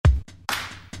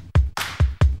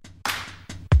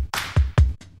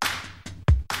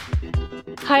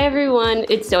Hi everyone,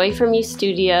 it's Zoe from U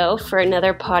Studio for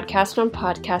another podcast on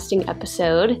podcasting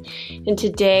episode. And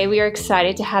today we are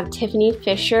excited to have Tiffany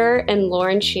Fisher and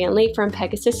Lauren Shanley from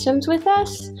Pegasystems with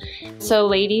us. So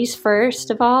ladies,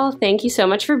 first of all, thank you so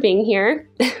much for being here.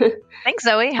 Thanks,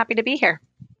 Zoe. Happy to be here.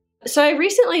 So I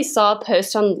recently saw a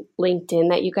post on LinkedIn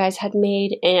that you guys had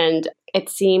made, and it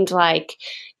seemed like,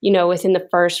 within the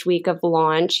first week of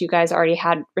launch, you guys already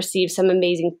had received some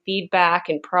amazing feedback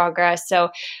and progress. So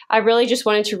I really just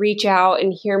wanted to reach out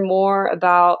and hear more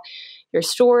about your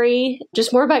story,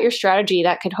 just more about your strategy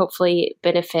that could hopefully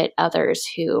benefit others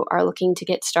who are looking to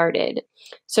get started.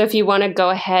 So if you want to go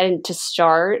ahead and to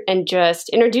start and just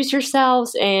introduce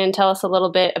yourselves and tell us a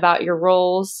little bit about your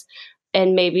roles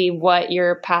and maybe what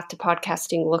your path to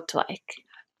podcasting looked like.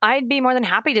 I'd be more than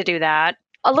happy to do that.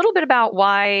 A little bit about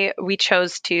why we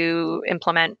chose to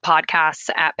implement podcasts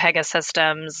at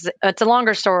Pegasystems. It's a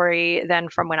longer story than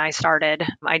from when I started.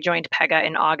 I joined Pega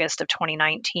in August of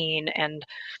 2019, and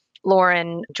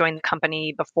Lauren joined the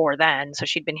company before then, so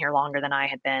she'd been here longer than I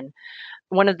had been.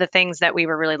 One of the things that we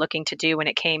were really looking to do when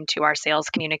it came to our sales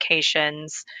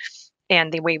communications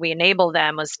and the way we enable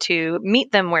them was to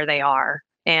meet them where they are.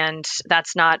 And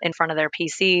that's not in front of their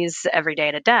PCs every day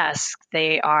at a desk.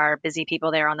 They are busy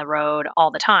people. They're on the road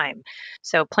all the time.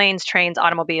 So planes, trains,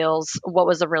 automobiles, what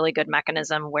was a really good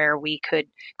mechanism where we could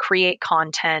create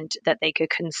content that they could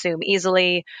consume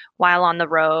easily while on the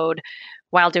road,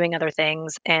 while doing other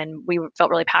things. And we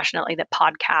felt really passionately that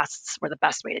podcasts were the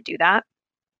best way to do that.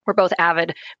 We're both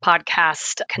avid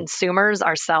podcast consumers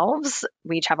ourselves.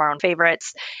 We each have our own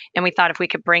favorites. And we thought if we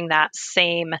could bring that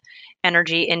same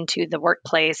energy into the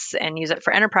workplace and use it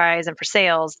for enterprise and for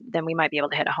sales, then we might be able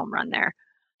to hit a home run there.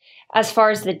 As far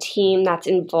as the team that's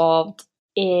involved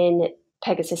in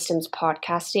Pegasystems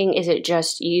podcasting, is it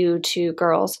just you two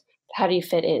girls? How do you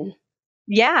fit in?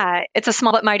 Yeah, it's a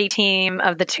small but mighty team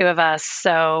of the two of us.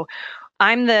 So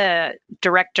I'm the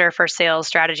director for sales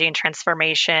strategy and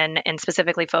transformation and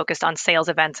specifically focused on sales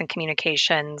events and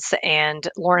communications. And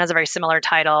Lauren has a very similar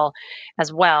title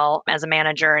as well as a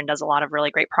manager and does a lot of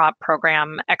really great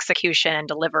program execution and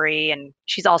delivery. And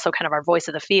she's also kind of our voice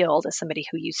of the field as somebody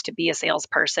who used to be a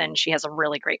salesperson. She has a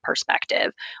really great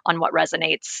perspective on what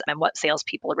resonates and what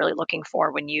salespeople are really looking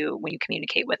for when you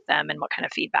communicate with them and what kind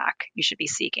of feedback you should be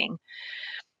seeking.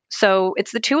 So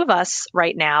it's the two of us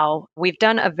right now. We've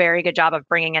done a very good job of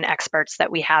bringing in experts that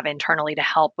we have internally to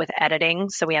help with editing.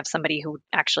 So we have somebody who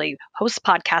actually hosts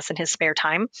podcasts in his spare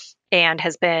time and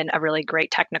has been a really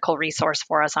great technical resource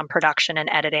for us on production and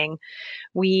editing.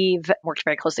 We've worked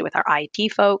very closely with our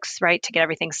IT folks, right, to get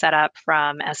everything set up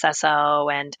from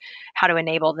SSO and how to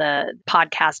enable the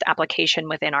podcast application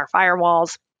within our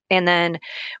firewalls. And then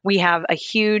we have a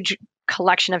huge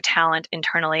collection of talent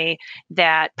internally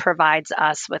that provides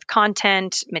us with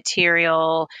content,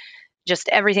 material, just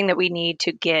everything that we need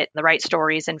to get the right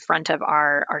stories in front of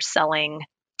our selling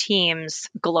teams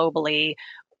globally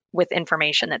with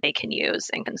information that they can use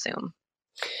and consume.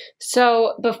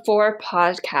 So before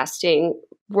podcasting,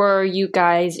 were you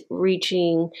guys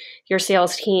reaching your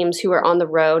sales teams who are on the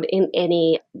road in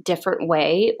any different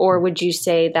way? Or would you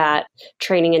say that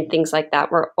training and things like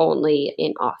that were only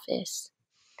in office?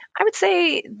 I would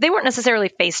say they weren't necessarily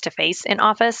face-to-face in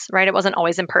office, right? It wasn't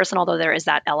always in person, although there is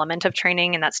that element of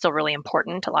training, and that's still really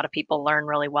important. A lot of people learn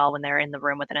really well when they're in the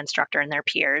room with an instructor and their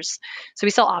peers. So we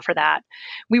still offer that.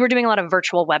 We were doing a lot of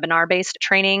virtual webinar-based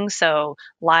training, so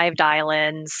live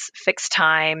dial-ins, fixed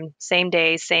time, same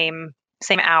day, same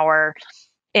hour.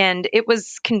 And it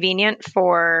was convenient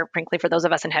frankly, for those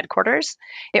of us in headquarters.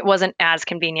 It wasn't as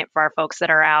convenient for our folks that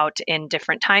are out in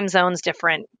different time zones,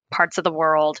 different parts of the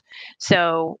world.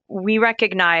 So we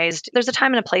recognized there's a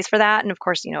time and a place for that. And of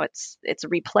course, it's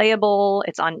replayable.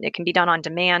 It can be done on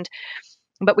demand.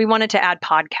 But we wanted to add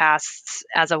podcasts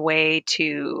as a way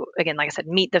to, again, like I said,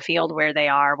 meet the field where they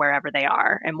are, wherever they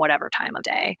are, and whatever time of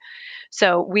day.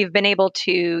 So we've been able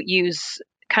to use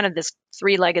kind of this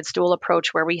three-legged stool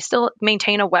approach where we still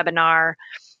maintain a webinar,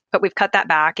 but we've cut that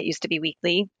back. It used to be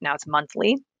weekly, now it's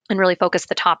monthly, and really focus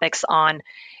the topics on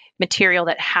material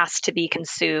that has to be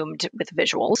consumed with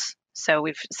visuals. So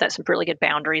we've set some really good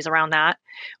boundaries around that.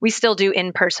 We still do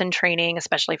in-person training,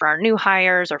 especially for our new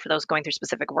hires or for those going through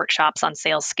specific workshops on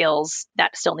sales skills.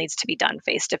 That still needs to be done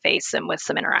face-to-face and with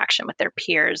some interaction with their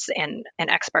peers and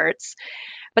experts.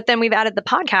 But then we've added the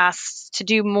podcasts to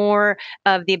do more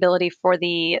of the ability for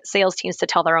the sales teams to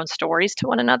tell their own stories to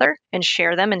one another and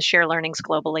share them and share learnings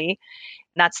globally.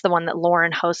 That's the one that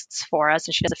Lauren hosts for us,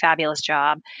 and she does a fabulous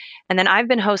job. And then I've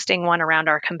been hosting one around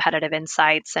our competitive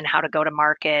insights and how to go to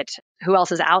market, who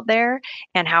else is out there,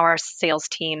 and how our sales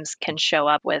teams can show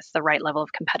up with the right level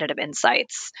of competitive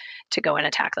insights to go and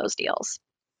attack those deals.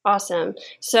 Awesome.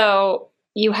 So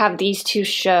you have these two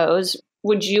shows.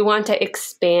 Would you want to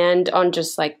expand on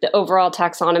just like the overall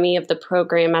taxonomy of the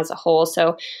program as a whole?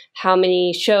 So how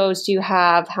many shows do you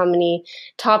have? How many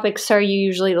topics are you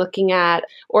usually looking at?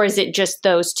 Or is it just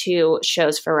those two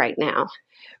shows for right now?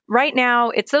 Right now,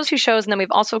 it's those two shows, and then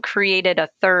we've also created a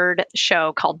third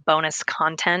show called Bonus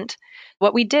Content.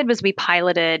 What we did was we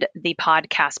piloted the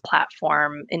podcast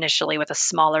platform initially with a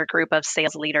smaller group of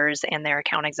sales leaders and their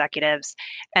account executives,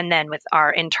 and then with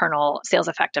our internal sales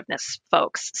effectiveness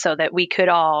folks, so that we could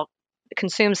all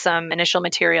consume some initial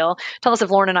material. Tell us if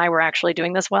Lauren and I were actually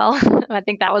doing this well. I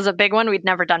think that was a big one. We'd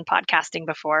never done podcasting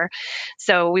before.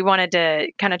 So we wanted to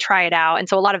kind of try it out. And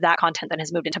so a lot of that content then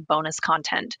has moved into bonus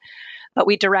content. But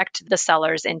we direct the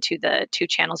sellers into the two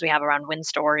channels we have around win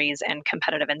stories and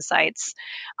competitive insights.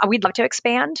 We'd love to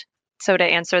expand. So to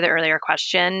answer the earlier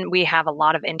question, we have a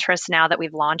lot of interest now that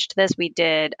we've launched this. We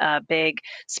did a big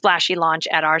splashy launch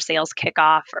at our sales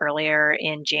kickoff earlier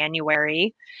in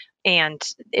January, and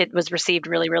it was received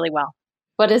really, really well.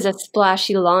 What does a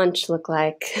splashy launch look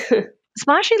like?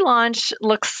 Splashy launch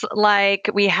looks like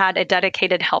we had a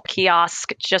dedicated help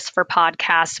kiosk just for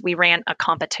podcasts. We ran a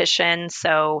competition.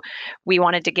 So we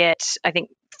wanted to get, I think,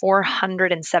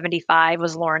 475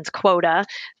 was Lauren's quota,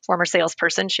 former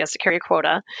salesperson. She has to carry a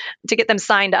quota to get them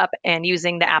signed up and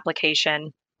using the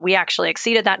application. We actually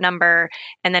exceeded that number.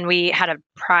 And then we had a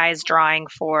prize drawing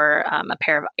for a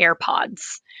pair of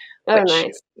AirPods. Oh,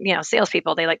 nice.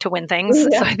 Salespeople, they like to win things.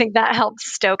 Yeah. So I think that helped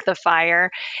stoke the fire.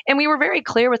 And we were very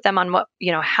clear with them on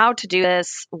how to do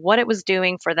this, what it was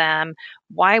doing for them,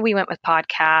 why we went with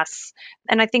podcasts.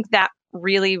 And I think that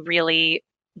really, really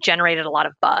generated a lot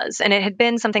of buzz. And it had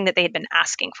been something that they had been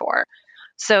asking for.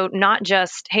 So not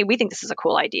just, hey, we think this is a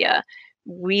cool idea.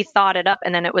 We thought it up,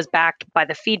 and then it was backed by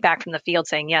the feedback from the field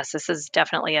saying, yes, this is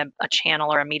definitely a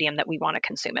channel or a medium that we want to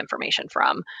consume information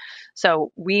from.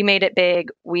 So we made it big.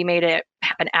 We made it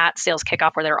happen at Sales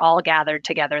Kickoff, where they're all gathered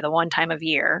together the one time of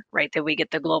year, right, that we get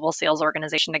the global sales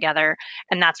organization together.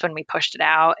 And that's when we pushed it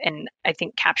out. And I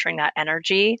think capturing that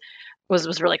energy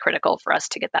was really critical for us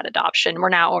to get that adoption. We're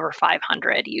now over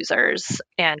 500 users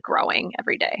and growing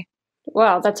every day.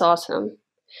 Wow, that's awesome.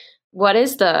 What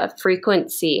is the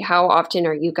frequency? How often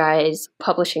are you guys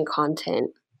publishing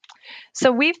content?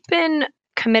 So we've been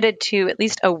committed to at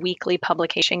least a weekly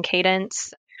publication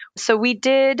cadence. So we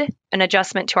did an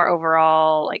adjustment to our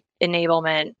overall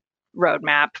enablement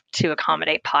roadmap to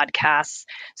accommodate podcasts.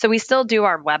 So we still do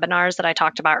our webinars that I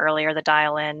talked about earlier, the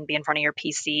dial in, be in front of your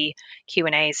PC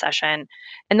Q&A session.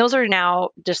 And those are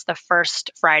now just the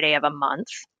first Friday of a month.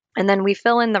 And then we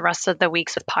fill in the rest of the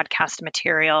weeks with podcast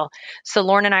material. So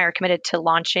Lauren and I are committed to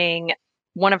launching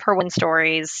one of her win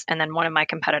stories and then one of my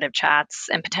competitive chats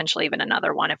and potentially even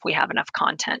another one if we have enough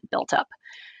content built up.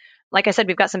 Like I said,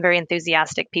 we've got some very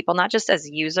enthusiastic people, not just as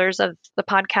users of the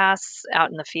podcasts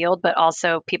out in the field, but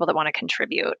also people that want to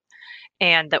contribute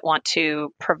and that want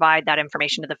to provide that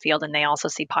information to the field. And they also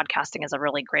see podcasting as a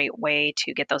really great way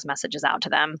to get those messages out to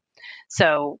them.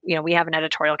 So, we have an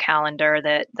editorial calendar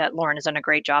that Lauren has done a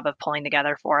great job of pulling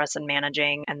together for us and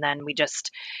managing. And then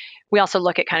we also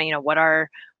look at kind of, what are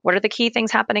the key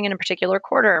things happening in a particular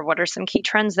quarter? What are some key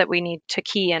trends that we need to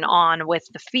key in on with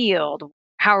the field?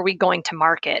 How are we going to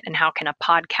market, and how can a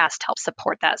podcast help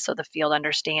support that so the field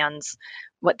understands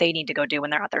what they need to go do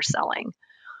when they're out there selling?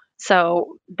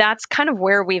 So that's kind of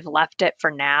where we've left it for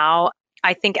now.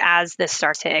 I think as this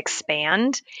starts to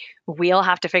expand, we'll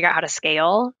have to figure out how to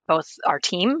scale both our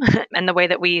team and the way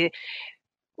that we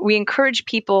encourage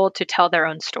people to tell their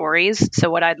own stories.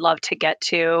 So what I'd love to get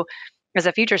to as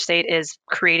a future state is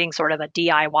creating sort of a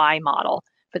DIY model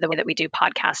for the way that we do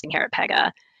podcasting here at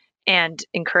Pega, and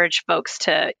encourage folks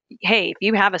to, hey, if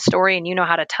you have a story and you know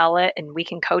how to tell it and we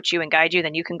can coach you and guide you,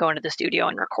 then you can go into the studio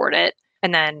and record it.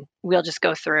 And then we'll just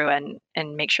go through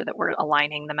and make sure that we're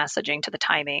aligning the messaging to the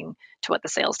timing to what the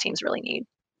sales teams really need.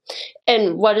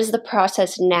 And what is the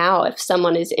process now if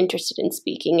someone is interested in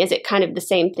speaking? Is it kind of the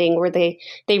same thing where they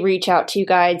reach out to you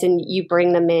guys and you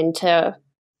bring them into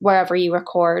wherever you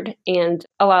record and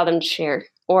allow them to share?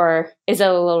 Or is it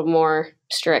a little more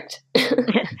strict?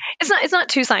 It's not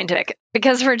too scientific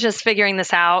because we're just figuring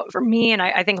this out. For me, and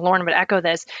I think Lauren would echo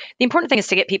this, the important thing is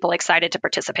to get people excited to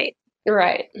participate.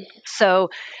 Right. So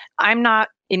I'm not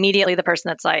immediately the person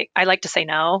that's like, I like to say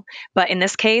no, but in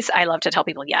this case, I love to tell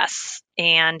people yes.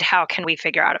 And how can we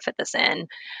figure out to fit this in?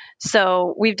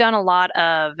 So we've done a lot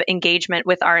of engagement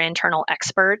with our internal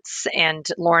experts, and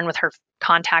Lauren with her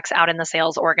contacts out in the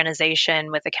sales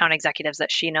organization with account executives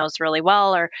that she knows really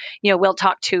well, or we'll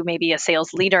talk to maybe a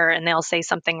sales leader and they'll say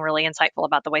something really insightful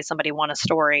about the way somebody won a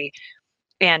story,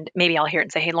 and maybe I'll hear it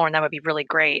and say, hey, Lauren, that would be really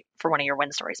great for one of your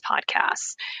Win Stories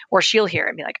podcasts. Or she'll hear it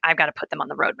and be like, I've got to put them on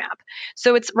the roadmap.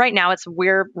 So right now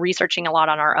we're researching a lot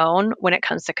on our own. When it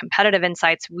comes to competitive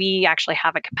insights, we actually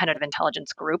have a competitive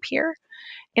intelligence group here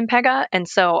in Pega. And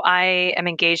so I am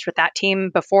engaged with that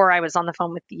team. Before I was on the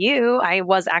phone with you, I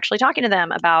was actually talking to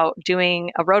them about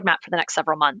doing a roadmap for the next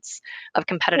several months of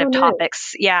competitive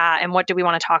topics. Yeah. And what do we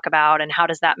want to talk about? And how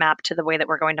does that map to the way that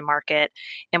we're going to market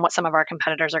and what some of our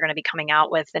competitors are going to be coming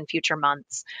out with in future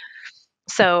months?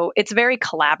 So it's very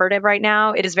collaborative right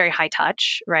now. It is very high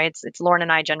touch, right? It's Lauren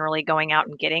and I generally going out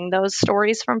and getting those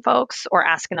stories from folks or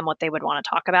asking them what they would want to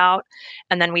talk about.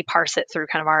 And then we parse it through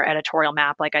kind of our editorial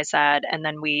map, like I said, and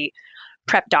then we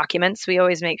prep documents. We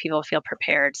always make people feel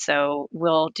prepared. So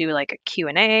we'll do like a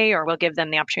Q&A, or we'll give them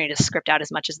the opportunity to script out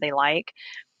as much as they like.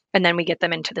 And then we get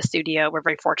them into the studio. We're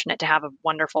very fortunate to have a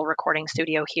wonderful recording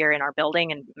studio here in our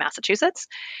building in Massachusetts,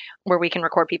 where we can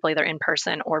record people either in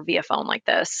person or via phone like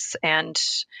this. And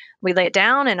we lay it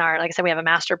down, and like I said, we have a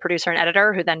master producer and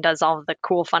editor who then does all of the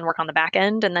cool, fun work on the back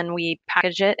end. And then we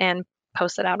package it and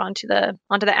post it out onto the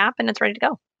app, and it's ready to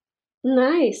go.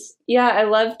 Nice. Yeah, I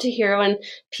love to hear when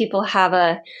people have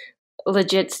a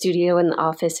legit studio in the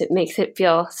office. It makes it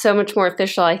feel so much more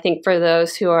official, I think, for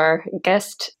those who are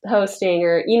guest hosting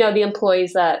or, the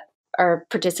employees that are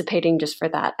participating just for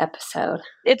that episode.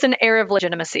 It's an air of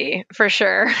legitimacy for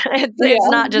sure. It's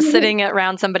not just sitting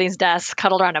around somebody's desk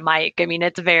cuddled around a mic. I mean,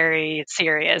 it's very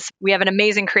serious. We have an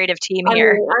amazing creative team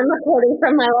here. I'm recording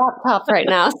from my laptop right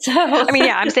now. So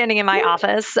I'm standing in my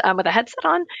office with a headset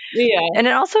on. Yeah. And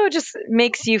it also just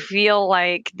makes you feel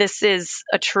like this is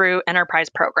a true enterprise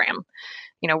program.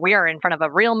 We are in front of a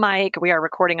real mic. We are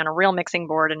recording on a real mixing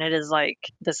board, and it is like,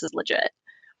 this is legit.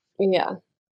 Yeah.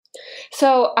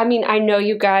 So, I know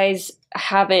you guys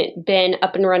haven't been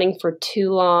up and running for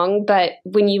too long, but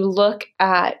when you look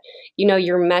at,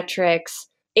 your metrics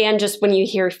and just when you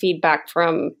hear feedback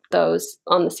from those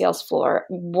on the sales floor,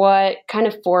 what kind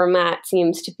of format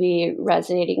seems to be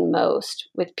resonating most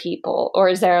with people? Or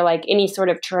is there like any sort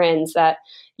of trends that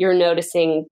you're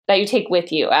noticing that you take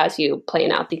with you as you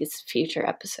plan out these future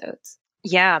episodes?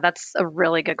 Yeah, that's a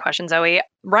really good question, Zoe.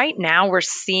 Right now, we're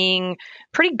seeing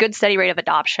pretty good steady rate of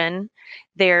adoption.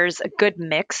 There's a good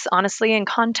mix, honestly, in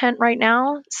content right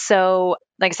now. So,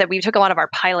 like I said, we took a lot of our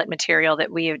pilot material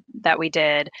that we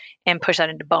did and pushed that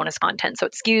into bonus content. So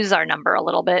it skews our number a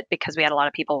little bit because we had a lot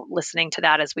of people listening to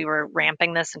that as we were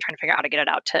ramping this and trying to figure out how to get it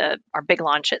out to our big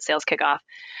launch at Sales Kickoff.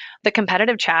 The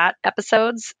competitive chat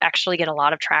episodes actually get a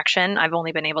lot of traction. I've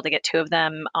only been able to get 2 of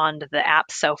them onto the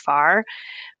app so far,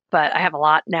 but I have a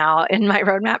lot now in my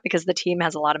roadmap because the team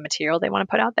has a lot of material they want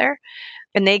to put out there.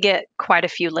 And they get quite a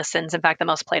few listens. In fact, the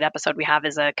most played episode we have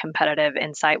is a competitive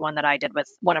insight one that I did with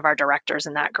one of our directors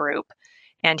in that group.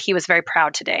 And he was very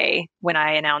proud today when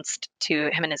I announced to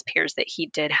him and his peers that he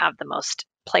did have the most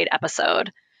played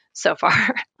episode so far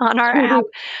on our app.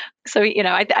 So,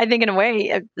 I think in a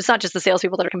way, it's not just the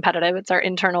salespeople that are competitive, it's our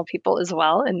internal people as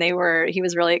well. And he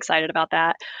was really excited about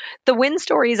that. The win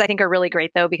stories, I think, are really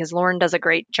great, though, because Lauren does a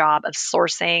great job of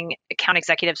sourcing account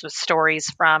executives with stories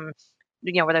from,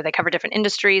 whether they cover different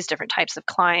industries, different types of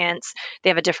clients.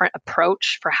 They have a different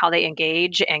approach for how they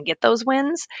engage and get those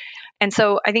wins. And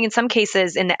so I think in some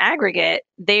cases, in the aggregate,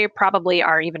 they probably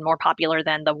are even more popular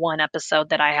than the one episode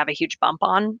that I have a huge bump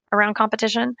on around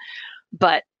competition.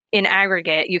 But in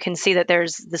aggregate, you can see that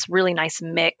there's this really nice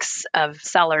mix of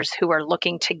sellers who are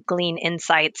looking to glean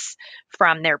insights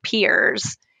from their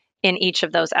peers in each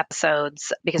of those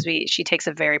episodes, because she takes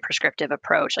a very prescriptive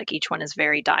approach. Like each one is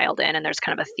very dialed in and there's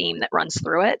kind of a theme that runs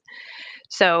through it.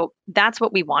 So that's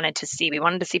what we wanted to see. We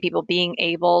wanted to see people being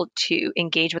able to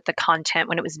engage with the content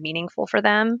when it was meaningful for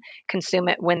them, consume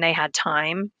it when they had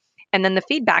time. And then the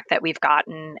feedback that we've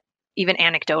gotten, even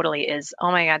anecdotally, is,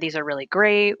 oh my God, these are really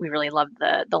great. We really love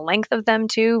the length of them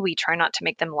too. We try not to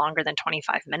make them longer than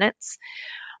 25 minutes.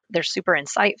 They're super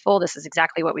insightful. This is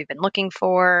exactly what we've been looking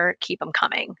for. Keep them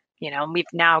coming. We've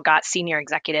now got senior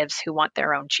executives who want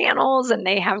their own channels and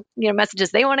they have, messages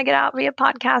they want to get out via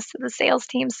podcasts to the sales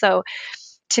team. So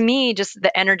to me, just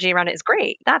the energy around it is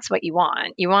great. That's what you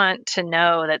want. You want to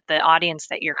know that the audience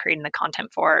that you're creating the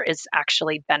content for is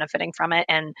actually benefiting from it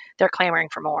and they're clamoring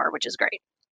for more, which is great.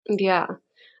 Yeah.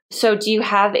 So do you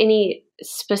have any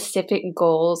specific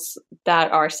goals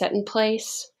that are set in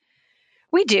place?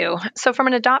 We do. So from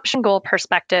an adoption goal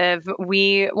perspective,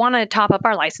 we want to top up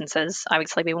our licenses.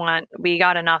 Obviously, we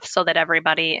got enough so that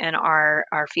everybody in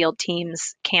our field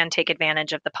teams can take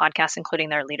advantage of the podcast, including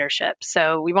their leadership.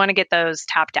 So we want to get those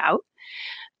tapped out.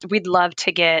 We'd love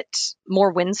to get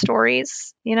more win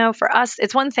stories. For us,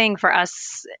 it's one thing for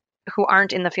us who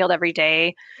aren't in the field every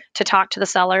day to talk to the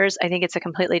sellers. I think it's a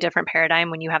completely different paradigm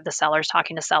when you have the sellers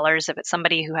talking to sellers. If it's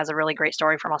somebody who has a really great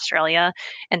story from Australia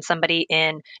and somebody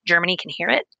in Germany can hear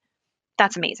it,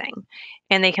 that's amazing.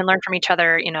 And they can learn from each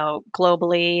other,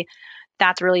 globally.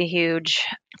 That's really huge.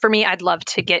 For me, I'd love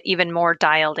to get even more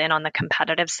dialed in on the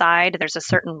competitive side. There's a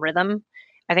certain rhythm,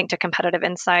 I think, to competitive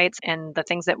insights and the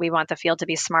things that we want the field to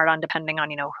be smart on, depending on,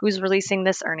 who's releasing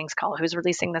this earnings call, who's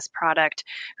releasing this product,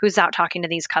 who's out talking to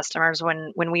these customers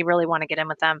when we really want to get in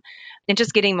with them. And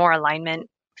just getting more alignment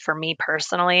for me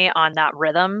personally on that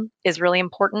rhythm is really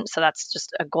important. So that's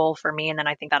just a goal for me. And then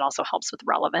I think that also helps with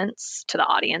relevance to the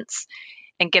audience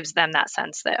and gives them that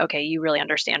sense that, okay, you really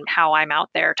understand how I'm out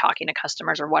there talking to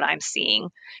customers or what I'm seeing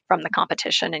from the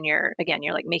competition. And you're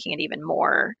like making it even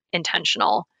more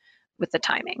intentional with the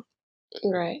timing.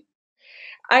 Right.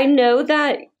 I know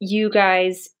that you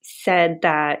guys said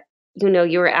that,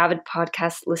 you were avid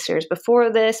podcast listeners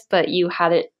before this, but you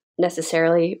hadn't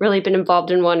necessarily really been involved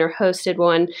in one or hosted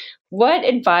one. What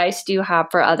advice do you have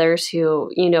for others who,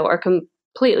 are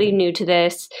completely new to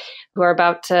this, who are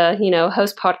about to,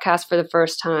 host podcasts for the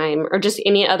first time, or just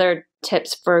any other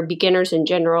tips for beginners in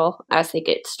general as they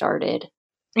get started?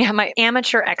 Yeah, my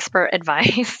amateur expert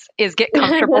advice is get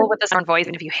comfortable with the sound voice,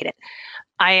 and if you hate it.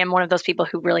 I am one of those people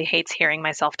who really hates hearing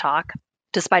myself talk,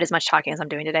 despite as much talking as I'm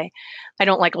doing today. I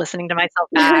don't like listening to myself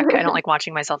back. I don't like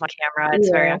watching myself on camera. It's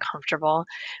very uncomfortable.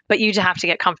 But you just have to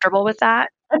get comfortable with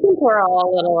that. I think we're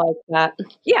all a little like that.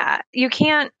 Yeah, you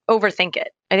can't overthink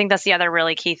it. I think that's the other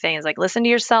really key thing is like listen to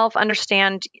yourself,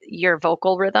 understand your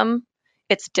vocal rhythm.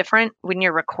 It's different when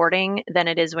you're recording than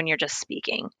it is when you're just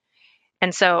speaking.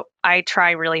 And so I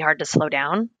try really hard to slow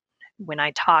down. When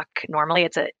I talk normally,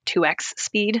 it's at 2x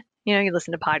speed. You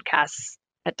listen to podcasts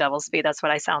at double speed. That's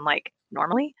what I sound like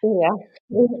normally.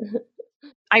 Yeah.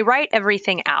 I write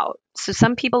everything out. So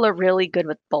some people are really good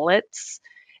with bullets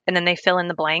and then they fill in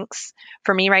the blanks.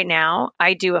 For me right now,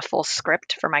 I do a full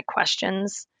script for my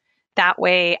questions. That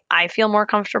way I feel more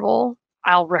comfortable.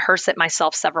 I'll rehearse it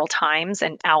myself several times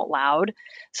and out loud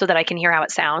so that I can hear how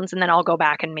it sounds. And then I'll go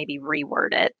back and maybe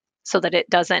reword it so that it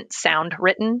doesn't sound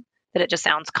written, that it just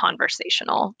sounds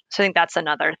conversational. So I think that's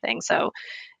another thing. So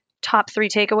top 3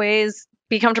 takeaways: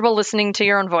 be comfortable listening to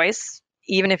your own voice,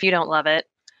 even if you don't love it.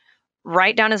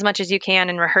 Write down as much as you can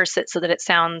and rehearse it so that it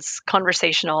sounds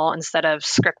conversational instead of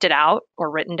scripted out or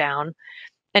written down.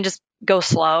 And just go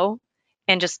slow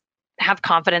and just have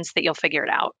confidence that you'll figure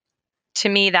it out. To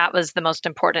me, that was the most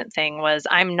important thing was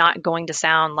I'm not going to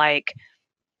sound like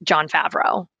Jon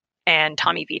Favreau and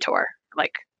Tommy Vitor.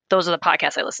 Like those are the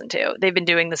podcasts I listen to. They've been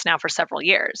doing this now for several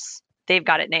years. They've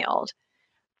got it nailed.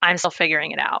 I'm still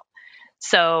figuring it out.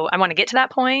 So I want to get to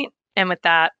that point, and with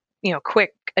that,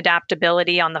 quick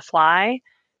adaptability on the fly,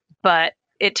 but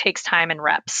it takes time and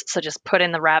reps. So just put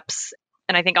in the reps.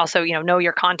 And I think also, know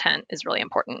your content is really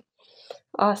important.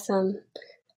 Awesome.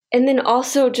 And then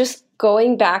also just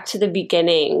going back to the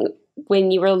beginning,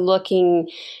 when you were looking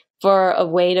for a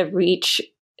way to reach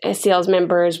sales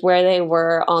members where they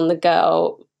were on the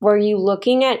go, were you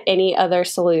looking at any other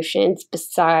solutions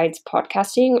besides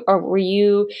podcasting, or were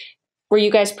you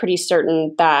guys pretty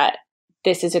certain that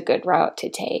this is a good route to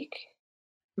take?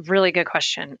 Really good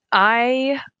question.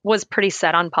 I was pretty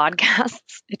set on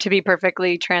podcasts, to be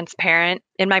perfectly transparent.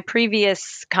 In my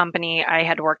previous company, I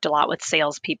had worked a lot with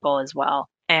salespeople as well.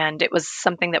 And it was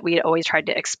something that we had always tried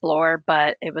to explore,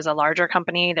 but it was a larger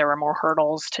company. There were more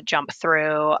hurdles to jump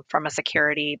through from a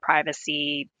security,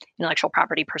 privacy, intellectual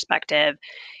property perspective.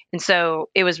 And so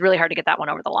it was really hard to get that one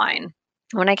over the line.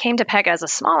 When I came to Pega as a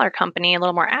smaller company, a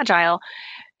little more agile,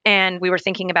 and we were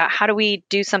thinking about how do we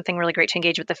do something really great to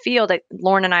engage with the field.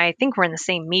 Lauren and I think we're in the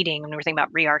same meeting when we were thinking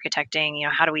about re-architecting,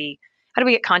 how do we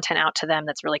get content out to them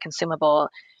that's really consumable?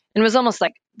 And it was almost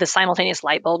like the simultaneous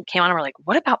light bulb came on and we're like,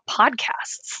 what about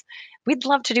podcasts? We'd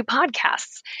love to do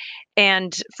podcasts.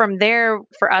 And from there,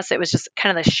 for us, it was just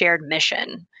kind of the shared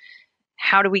mission.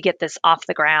 How do we get this off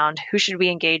the ground? Who should we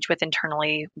engage with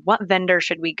internally? What vendor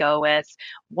should we go with?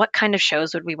 What kind of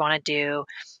shows would we want to do?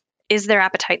 Is there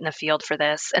appetite in the field for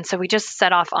this? And so we just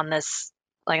set off on this,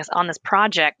 on this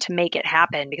project to make it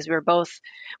happen because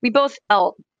we both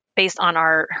felt based on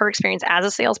her experience as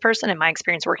a salesperson and my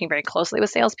experience working very closely with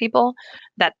salespeople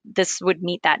that this would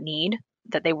meet that need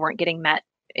that they weren't getting met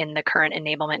in the current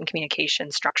enablement and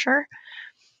communication structure.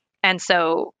 And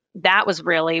so that was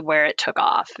really where it took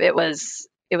off. It was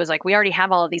like we already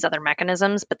have all of these other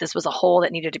mechanisms, but this was a hole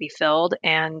that needed to be filled,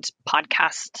 and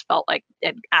podcast felt like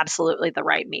absolutely the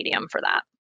right medium for that.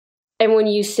 And when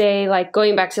you say, like,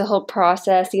 going back to the whole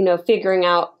process, figuring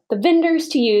out the vendors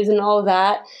to use and all of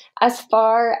that, as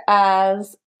far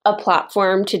as a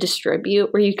platform to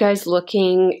distribute, were you guys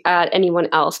looking at anyone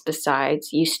else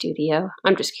besides UStudio?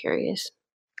 I'm just curious.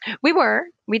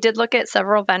 We did look at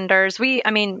several vendors.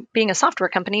 Being a software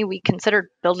company, we considered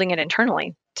building it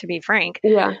internally, to be frank.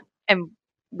 Yeah. And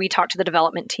we talked to the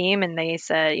development team, and they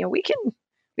said, we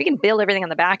can build everything on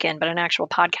the back end, but an actual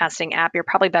podcasting app, you're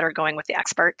probably better going with the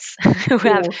experts who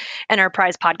have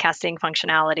enterprise podcasting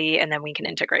functionality, and then we can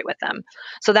integrate with them.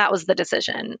 So that was the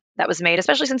decision that was made,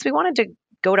 especially since we wanted to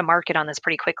go to market on this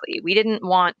pretty quickly. We didn't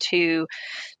want to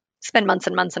spend months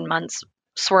and months and months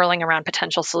swirling around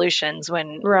potential solutions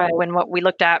when what we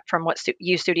looked at from what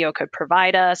UStudio could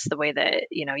provide us, the way that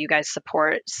you guys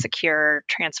support secure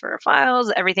transfer of files,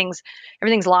 everything's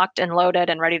locked and loaded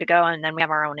and ready to go, and then we have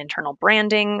our own internal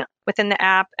branding within the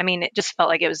app. It just felt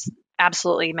like it was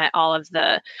absolutely met all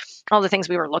the things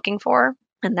we were looking for,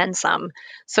 and then some.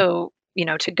 So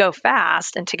to go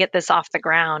fast and to get this off the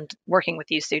ground, working with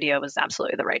UStudio was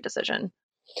absolutely the right decision.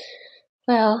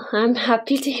 Well, I'm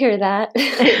happy to hear that.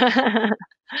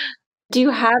 Do you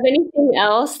have anything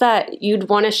else that you'd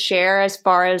want to share as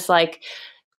far as like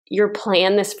your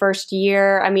plan this first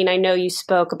year? I know you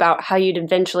spoke about how you'd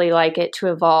eventually like it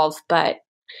to evolve, but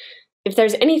if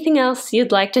there's anything else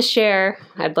you'd like to share,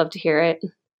 I'd love to hear it.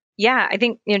 Yeah, I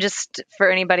think, just for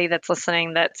anybody that's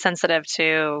listening that's sensitive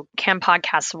to can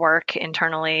podcasts work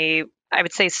internally, I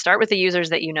would say start with the users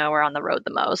that are on the road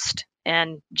the most.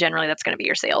 And generally that's going to be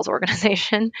your sales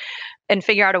organization, and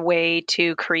figure out a way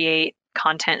to create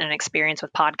content and experience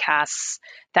with podcasts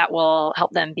that will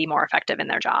help them be more effective in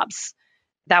their jobs.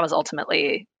 That was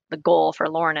ultimately the goal for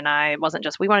Lauren and I. It wasn't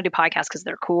just we want to do podcasts because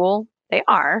they're cool. They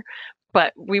are,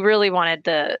 but we really wanted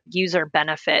the user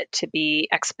benefit to be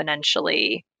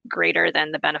exponentially greater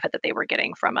than the benefit that they were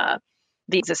getting from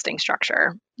the existing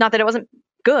structure. Not that it wasn't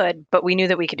good, but we knew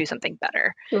that we could do something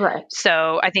better. Right.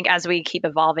 So I think as we keep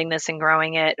evolving this and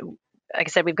growing it, like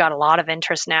I said, we've got a lot of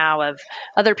interest now of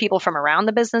other people from around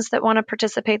the business that want to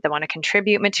participate, that want to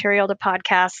contribute material to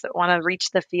podcasts, that want to reach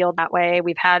the field that way.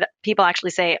 We've had people actually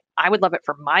say, I would love it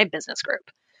for my business group.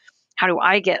 How do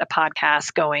I get a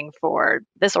podcast going for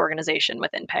this organization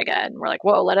within Pega? And we're like,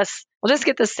 whoa, we'll just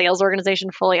get the sales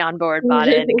organization fully on board, bought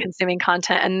in, and consuming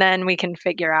content, and then we can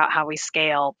figure out how we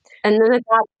scale. And then at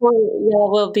that point,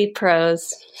 we'll be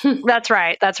pros. That's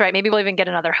right. Maybe we'll even get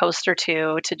another host or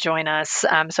two to join us,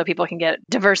 so people can get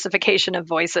diversification of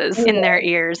voices in their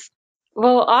ears.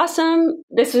 Well, awesome.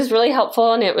 This was really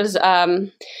helpful, and it was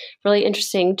really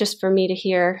interesting just for me to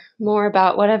hear more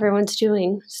about what everyone's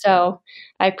doing. So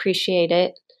I appreciate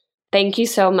it. Thank you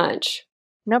so much.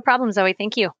 No problem, Zoe.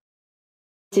 Thank you.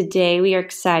 Today, we are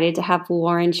excited to have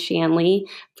Lauren Shanley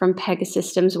from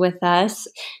Pegasystems with us.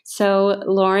 So,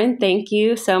 Lauren, thank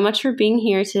you so much for being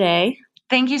here today.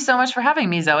 Thank you so much for having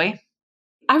me, Zoe.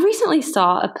 I recently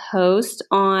saw a post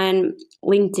on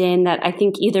LinkedIn that I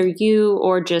think either you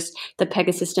or just the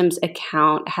Pegasystems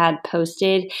account had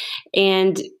posted.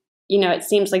 And, it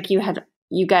seems like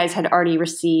you guys had already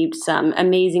received some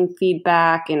amazing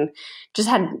feedback and just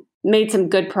had made some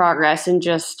good progress in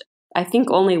just, I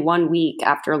think, only 1 week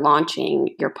after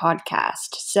launching your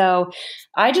podcast. So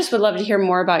I just would love to hear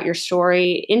more about your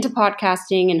story into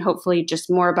podcasting, and hopefully just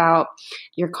more about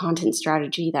your content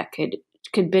strategy that could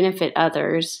benefit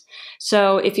others.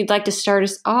 So if you'd like to start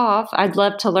us off, I'd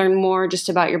love to learn more just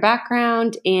about your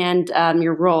background and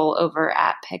your role over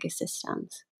at Pegasystems.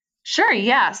 Sure,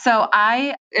 yeah. So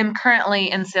I am currently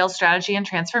in sales strategy and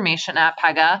transformation at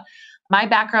Pega. My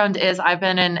background is I've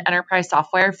been in enterprise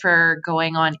software for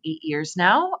going on 8 years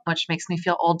now, which makes me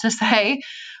feel old to say.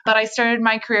 But I started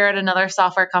my career at another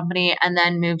software company and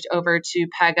then moved over to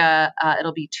Pega.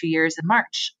 It'll be 2 years in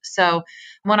March. So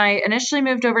when I initially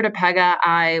moved over to Pega,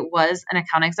 I was an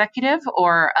account executive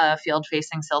or a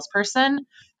field-facing salesperson.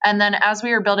 And then as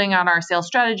we were building out our sales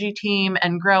strategy team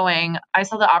and growing, I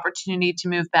saw the opportunity to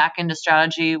move back into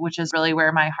strategy, which is really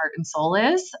where my heart and soul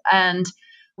is. And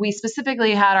we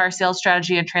specifically had our sales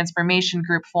strategy and transformation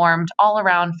group formed all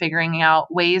around figuring out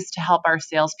ways to help our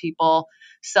salespeople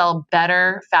sell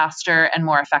better, faster, and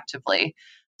more effectively.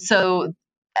 So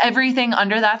everything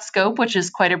under that scope, which is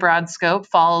quite a broad scope,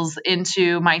 falls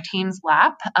into my team's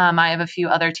lap. I have a few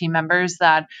other team members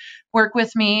that work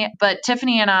with me, but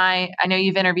Tiffany and I know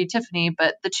you've interviewed Tiffany,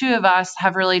 but the two of us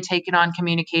have really taken on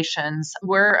communications.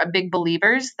 We're big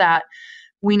believers that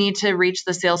we need to reach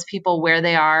the salespeople where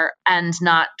they are and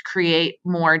not create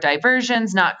more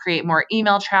diversions, not create more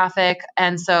email traffic.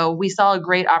 And so we saw a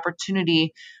great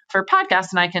opportunity for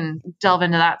podcasts, and I can delve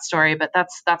into that story, but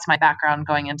that's my background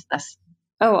going into this.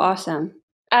 Oh, awesome.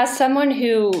 As someone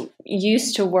who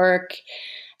used to work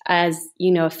as,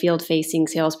 a field-facing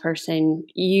salesperson,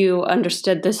 you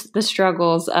understood the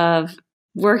struggles of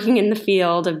working in the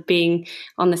field, of being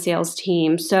on the sales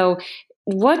team. So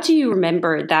what do you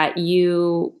remember that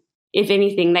you, if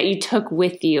anything, that you took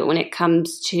with you when it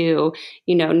comes to,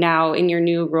 now in your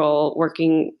new role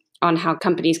working on how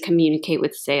companies communicate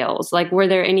with sales? Like, were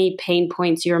there any pain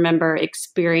points you remember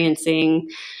experiencing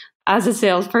as a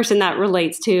salesperson that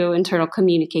relates to internal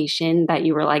communication that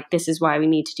you were like, this is why we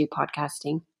need to do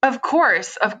podcasting? Of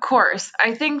course.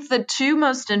 I think the two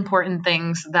most important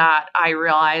things that I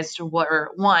realized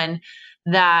were, one,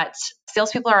 that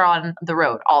salespeople are on the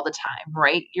road all the time,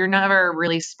 right? You're never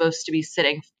really supposed to be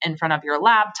sitting in front of your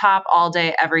laptop all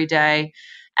day, every day.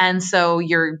 And so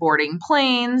you're boarding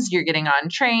planes, you're getting on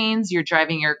trains, you're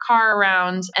driving your car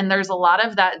around, and there's a lot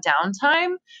of that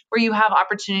downtime where you have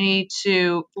opportunity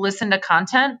to listen to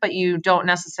content, but you don't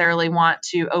necessarily want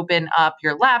to open up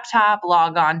your laptop,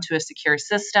 log on to a secure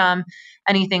system,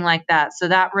 anything like that. So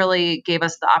that really gave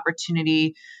us the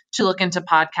opportunity to look into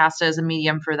podcasts as a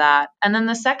medium for that. And then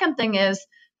the second thing is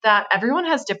that everyone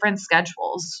has different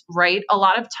schedules, right? A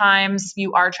lot of times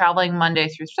you are traveling Monday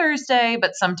through Thursday,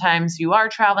 but sometimes you are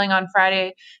traveling on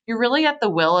Friday. You're really at the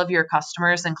will of your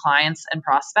customers and clients and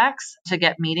prospects to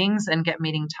get meetings and get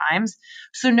meeting times.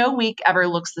 So no week ever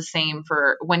looks the same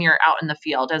for when you're out in the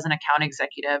field as an account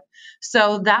executive.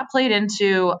 So that played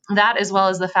into that, as well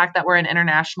as the fact that we're an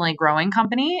internationally growing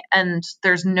company and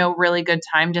there's no really good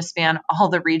time to span all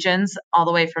the regions, all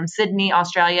the way from Sydney,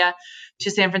 Australia, to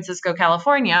San Francisco,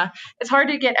 California. It's hard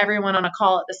to get everyone on a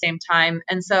call at the same time.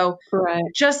 And so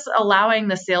just allowing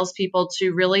the salespeople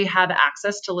to really have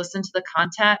access to listen to the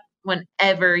content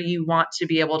whenever you want to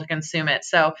be able to consume it.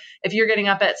 So if you're getting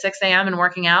up at 6 a.m. and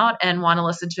working out and want to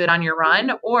listen to it on your run,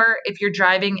 or if you're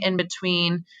driving in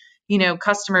between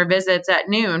customer visits at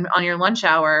noon on your lunch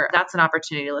hour, that's an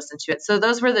opportunity to listen to it. So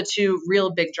those were the two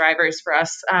real big drivers for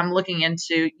us looking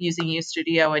into using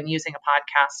UStudio and using a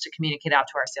podcast to communicate out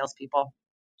to our salespeople.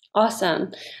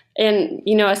 Awesome. And,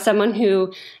 as someone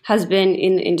who has been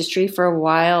in the industry for a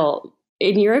while,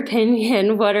 in your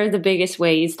opinion, what are the biggest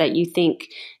ways that you think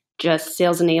just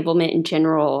sales enablement in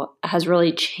general has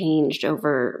really changed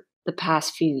over the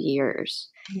past few years?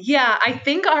 Yeah, I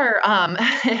think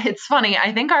it's funny.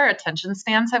 I think our attention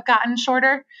spans have gotten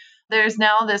shorter. There's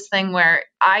now this thing where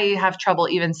I have trouble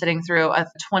even sitting through a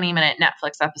 20-minute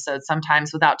Netflix episode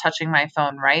sometimes without touching my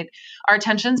phone, right? Our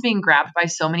attention's being grabbed by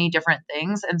so many different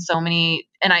things and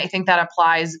I think that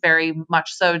applies very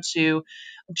much so to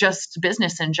just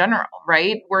business in general,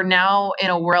 right? We're now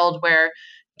in a world where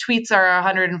tweets are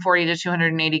 140 to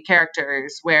 280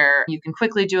 characters, where you can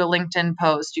quickly do a LinkedIn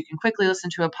post, you can quickly listen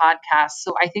to a podcast.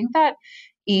 So I think that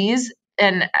ease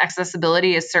and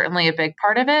accessibility is certainly a big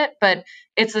part of it, but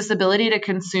it's this ability to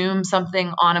consume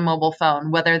something on a mobile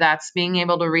phone, whether that's being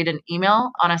able to read an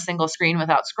email on a single screen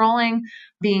without scrolling,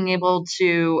 being able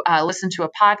to listen to a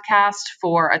podcast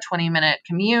for a 20-minute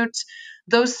commute.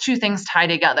 Those two things tie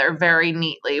together very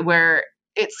neatly, where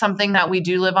it's something that we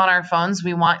do live on our phones.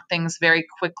 We want things very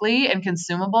quickly and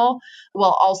consumable,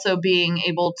 while also being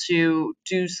able to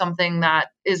do something that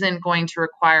isn't going to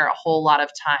require a whole lot of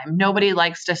time. Nobody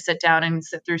likes to sit down and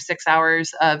sit through 6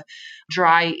 hours of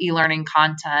dry e-learning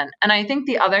content. And I think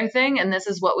the other thing, and this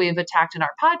is what we've attacked in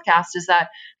our podcast, is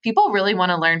that people really want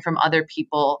to learn from other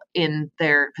people in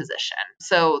their position.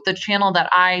 So the channel that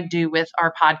I do with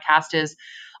our podcast is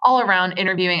all around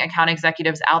interviewing account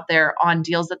executives out there on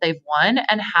deals that they've won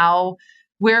and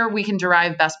where we can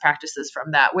derive best practices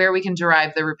from that, where we can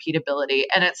derive the repeatability.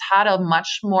 And it's had a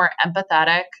much more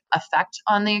empathetic effect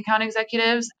on the account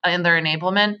executives and their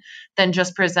enablement than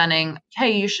just presenting,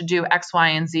 hey, you should do X, Y,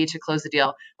 and Z to close a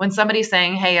deal. When somebody's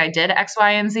saying, hey, I did X, Y,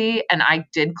 and Z, and I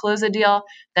did close a deal,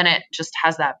 then it just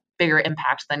has that bigger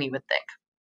impact than you would think.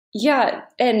 Yeah.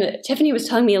 And Tiffany was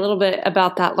telling me a little bit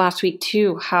about that last week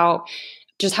too, how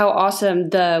awesome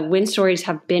the win stories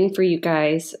have been for you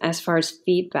guys as far as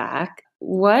feedback.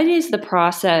 What is the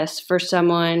process for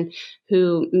someone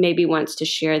who maybe wants to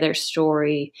share their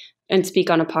story and speak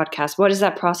on a podcast? What is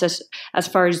that process as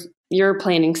far as your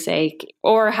planning's sake?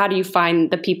 Or how do you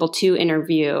find the people to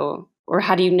interview? Or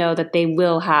how do you know that they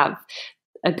will have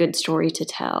a good story to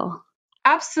tell?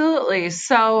 Absolutely.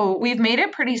 So we've made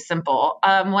it pretty simple.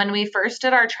 When we first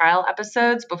did our trial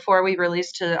episodes before we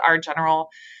released to our general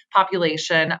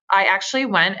population, I actually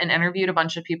went and interviewed a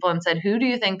bunch of people and said,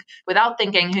 without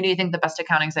thinking, who do you think the best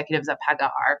account executives at Pega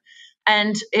are?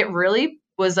 And it really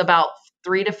was about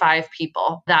 3 to 5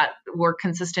 people that were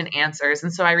consistent answers.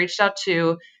 And so I reached out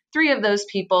to 3 of those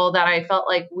people that I felt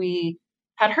like we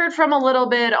had heard from a little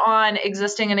bit on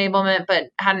existing enablement, but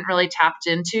hadn't really tapped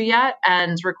into yet,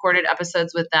 and recorded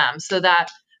episodes with them so that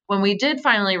when we did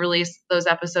finally release those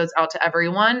episodes out to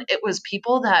everyone, it was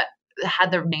people that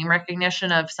had the name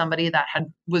recognition of somebody that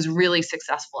was really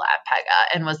successful at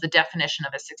Pega and was the definition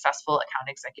of a successful account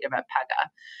executive at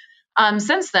Pega.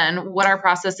 Since then, what our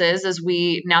process is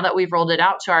now that we've rolled it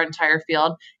out to our entire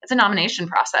field, it's a nomination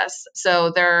process.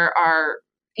 So there are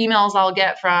emails I'll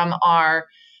get from our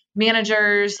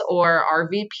managers or our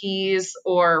VPs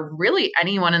or really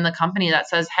anyone in the company that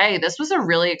says, hey, this was a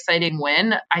really exciting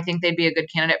win. I think they'd be a good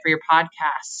candidate for your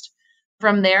podcast.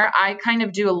 From there, I kind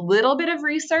of do a little bit of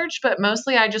research, but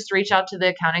mostly I just reach out to the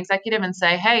account executive and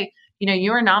say, hey,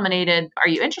 you were nominated. Are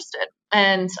you interested?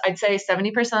 And I'd say 70%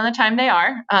 of the time they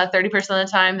are. 30% of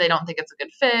the time they don't think it's a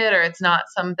good fit or it's not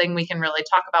something we can really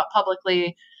talk about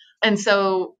publicly. And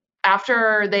so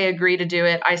after they agree to do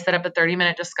it, I set up a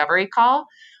 30-minute discovery call,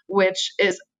 which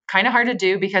is kind of hard to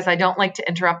do because I don't like to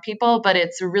interrupt people, but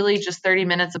it's really just 30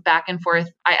 minutes of back and forth.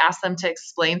 I ask them to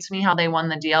explain to me how they won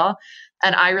the deal.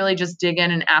 And I really just dig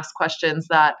in and ask questions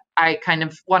that I kind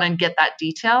of want to get that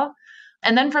detail.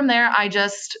 And then from there, I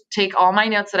just take all my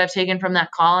notes that I've taken from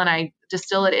that call and I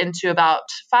distill it into about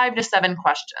 5 to 7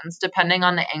 questions, depending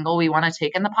on the angle we want to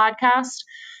take in the podcast,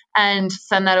 and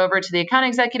send that over to the account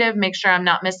executive, make sure I'm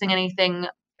not missing anything.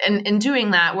 And in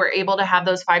doing that, we're able to have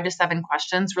those 5 to 7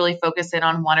 questions really focus in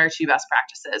on 1 or 2 best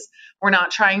practices. We're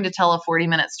not trying to tell a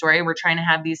 40-minute story. We're trying to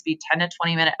have these be 10 to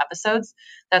 20-minute episodes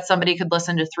that somebody could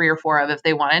listen to 3 or 4 of if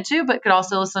they wanted to, but could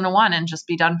also listen to 1 and just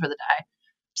be done for the day.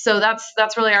 So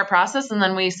that's really our process. And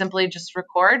then we simply just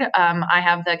record. I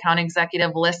have the account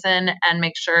executive listen and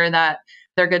make sure that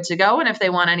they're good to go. And if they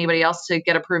want anybody else to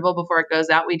get approval before it goes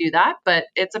out, we do that. But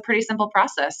it's a pretty simple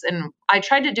process. And I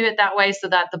tried to do it that way so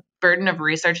that the burden of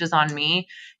research is on me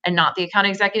and not the account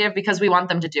executive, because we want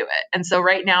them to do it. And so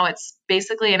right now it's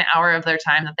basically an hour of their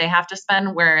time that they have to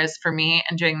spend. Whereas for me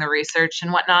and doing the research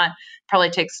and whatnot, probably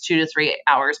takes 2 to 3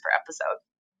 hours per episode.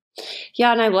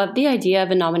 Yeah, and I love the idea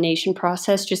of a nomination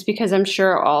process just because I'm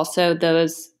sure also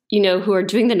those, who are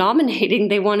doing the nominating,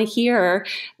 they want to hear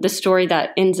the story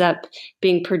that ends up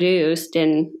being produced.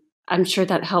 And I'm sure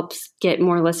that helps get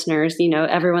more listeners.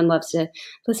 Everyone loves to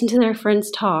listen to their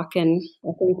friends talk. And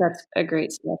I think that's a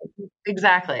great strategy.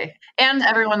 Exactly. And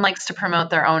everyone likes to promote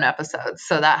their own episodes.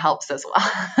 So that helps as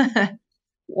well.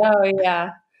 Oh,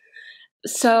 yeah.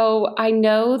 So I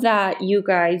know that you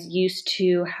guys used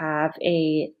to have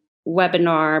a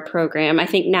webinar program. I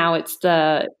think now it's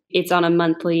on a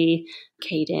monthly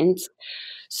cadence.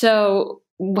 So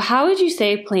how would you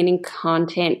say planning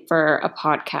content for a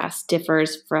podcast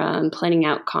differs from planning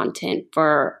out content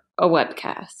for a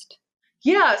webcast?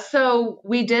 Yeah, so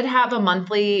we did have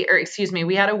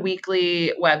we had a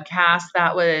weekly webcast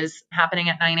that was happening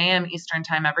at 9 a.m. Eastern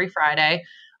time every Friday.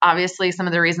 Obviously, some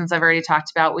of the reasons I've already talked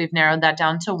about, we've narrowed that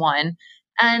down to 1.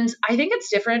 And I think it's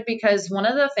different because one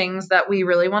of the things that we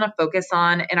really want to focus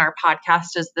on in our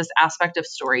podcast is this aspect of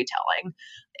storytelling,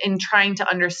 in trying to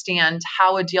understand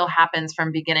how a deal happens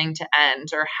from beginning to end,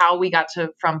 or how we got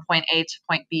from point A to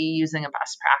point B using a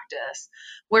best practice.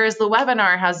 Whereas the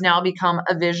webinar has now become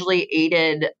a visually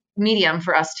aided medium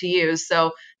for us to use.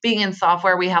 So being in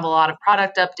software, we have a lot of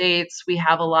product updates. We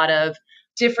have a lot of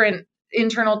different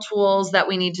internal tools that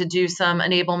we need to do some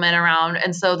enablement around.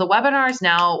 And so the webinars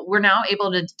we're now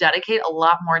able to dedicate a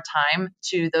lot more time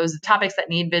to those topics that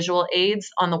need visual aids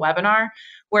on the webinar,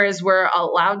 whereas we're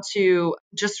allowed to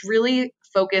just really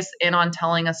focus in on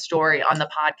telling a story on the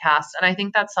podcast. And I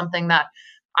think that's something that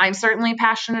I'm certainly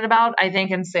passionate about. I think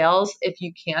in sales, if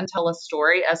you can tell a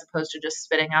story as opposed to just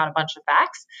spitting out a bunch of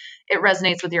facts, it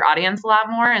resonates with your audience a lot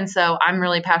more. And so I'm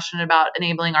really passionate about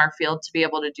enabling our field to be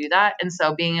able to do that. And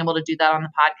so being able to do that on the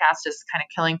podcast is kind of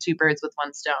killing 2 birds with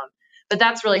 1 stone. But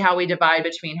that's really how we divide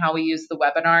between how we use the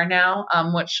webinar now,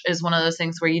 which is one of those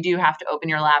things where you do have to open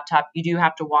your laptop, you do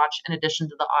have to watch in addition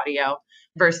to the audio,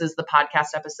 versus the podcast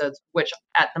episodes, which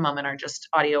at the moment are just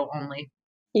audio only.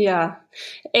 Yeah.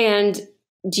 And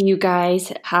do you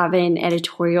guys have an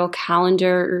editorial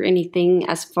calendar or anything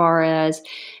as far as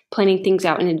planning things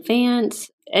out in advance?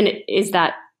 And is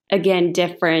that, again,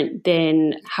 different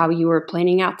than how you were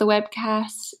planning out the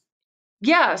webcasts?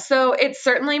 Yeah, so it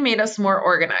certainly made us more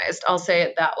organized. I'll say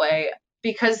it that way.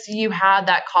 Because you had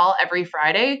that call every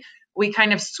Friday, we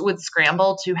kind of would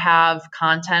scramble to have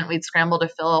content. We'd scramble to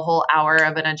fill a whole hour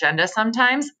of an agenda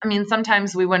sometimes. I mean,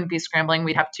 sometimes we wouldn't be scrambling.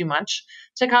 We'd have too much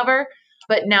to cover.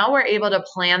 But now we're able to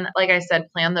plan, like I said,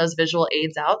 plan those visual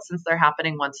aids out since they're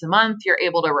happening once a month. You're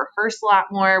able to rehearse a lot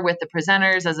more with the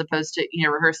presenters as opposed to,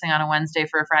 rehearsing on a Wednesday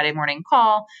for a Friday morning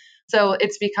call. So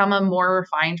it's become a more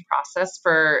refined process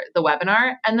for the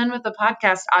webinar. And then with the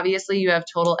podcast, obviously you have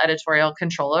total editorial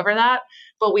control over that.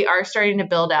 But we are starting to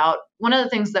build out. One of the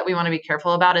things that we want to be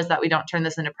careful about is that we don't turn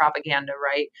this into propaganda,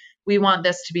 right? We want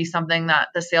this to be something that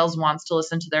the sales wants to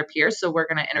listen to their peers. So we're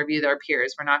going to interview their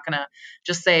peers. We're not going to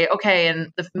just say, okay,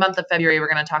 in the month of February,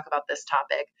 we're going to talk about this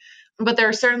topic. But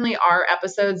there certainly are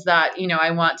episodes that,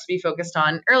 I want to be focused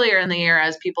on earlier in the year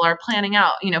as people are planning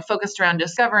out, focused around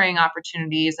discovering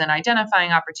opportunities and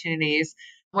identifying opportunities.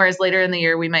 Whereas later in the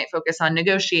year, we might focus on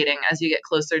negotiating as you get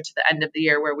closer to the end of the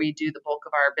year where we do the bulk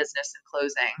of our business and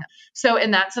closing. So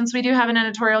in that sense, we do have an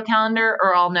editorial calendar,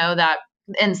 or I'll know that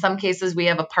in some cases we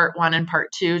have a part 1 and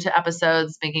part 2 to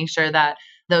episodes, making sure that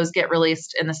those get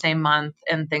released in the same month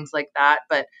and things like that.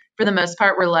 But for the most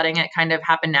part, we're letting it kind of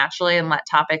happen naturally and let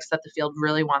topics that the field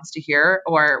really wants to hear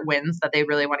or wins that they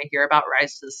really want to hear about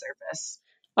rise to the surface.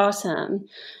 Awesome.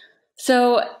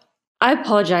 So I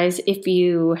apologize if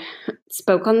you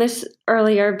spoke on this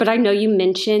earlier, but I know you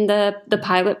mentioned the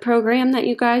pilot program that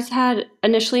you guys had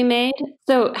initially made.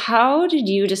 So how did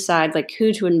you decide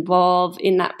who to involve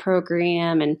in that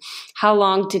program, and how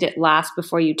long did it last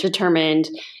before you determined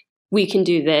we can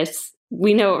do this?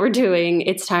 We know what we're doing.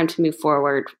 It's time to move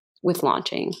forward with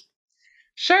launching.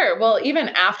 Sure. Well, even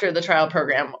after the trial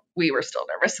program, we were still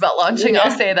nervous about launching. Yeah.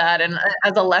 I'll say that. And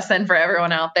as a lesson for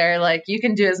everyone out there, you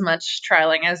can do as much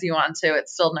trialing as you want to.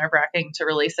 It's still nerve-wracking to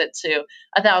release it to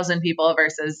 1,000 people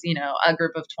versus, a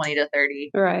group of 20 to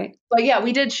 30. Right. But yeah,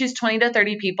 we did choose 20 to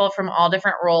 30 people from all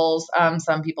different roles.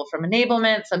 Some people from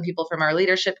enablement, some people from our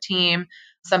leadership team,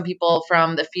 some people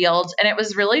from the field. And it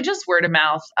was really just word of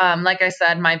mouth. Like I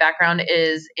said, my background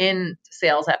is in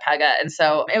sales at Pega. And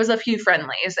so it was a few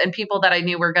friendlies and people that I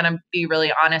knew were going to be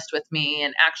really honest with me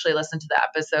and actually listen to the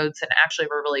episodes and actually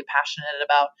were really passionate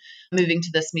about moving to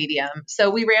this medium. So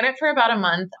we ran it for about a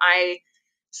month. I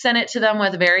sent it to them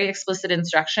with very explicit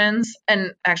instructions.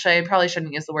 And actually, I probably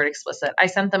shouldn't use the word explicit. I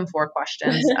sent them 4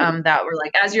 questions that were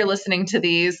as you're listening to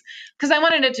these, because I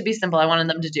wanted it to be simple. I wanted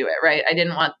them to do it, right? I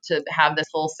didn't want to have this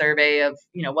whole survey of,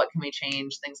 what can we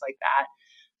change, things like that.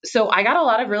 So I got a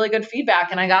lot of really good feedback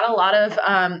and I got a lot of,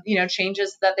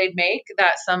 changes that they'd make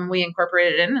that some we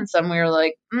incorporated in and some we were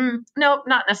like, nope,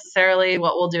 not necessarily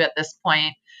what we'll do at this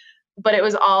point. But it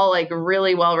was all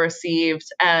really well received.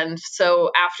 And so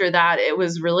after that, it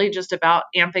was really just about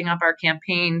amping up our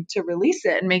campaign to release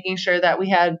it and making sure that we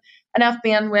had enough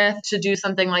bandwidth to do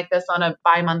something like this on a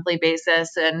bi-monthly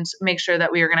basis and make sure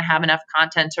that we were going to have enough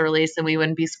content to release and we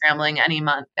wouldn't be scrambling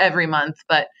every month.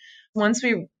 But once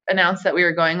we announced that we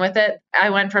were going with it, I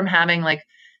went from having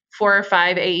 4 or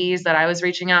 5 AEs that I was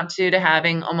reaching out to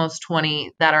having almost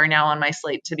 20 that are now on my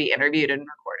slate to be interviewed and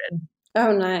recorded.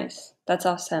 Oh, nice. That's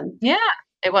awesome. Yeah,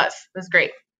 it was. It was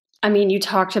great. I mean, you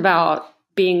talked about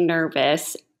being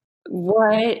nervous.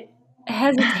 What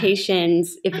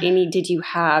hesitations, if any, did you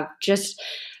have just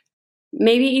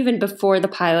maybe even before the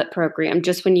pilot program,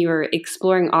 just when you were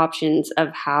exploring options of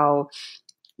how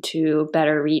to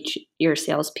better reach your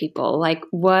salespeople?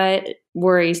 What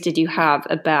worries did you have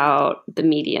about the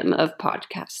medium of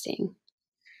podcasting?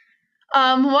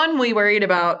 One, we worried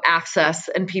about access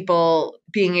and people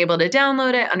being able to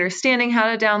download it, understanding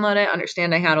how to download it,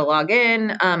 understanding how to log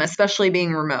in, especially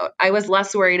being remote. I was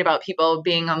less worried about people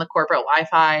being on the corporate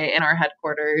Wi-Fi in our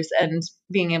headquarters and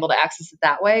being able to access it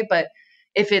that way. But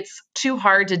if it's too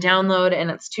hard to download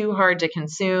and it's too hard to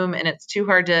consume and it's too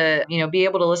hard to, be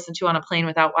able to listen to on a plane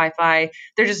without Wi-Fi,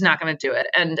 they're just not going to do it.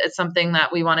 And it's something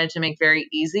that we wanted to make very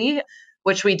easy,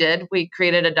 which we did. We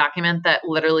created a document that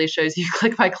literally shows you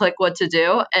click by click what to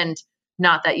do. And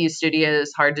not that UStudio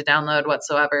is hard to download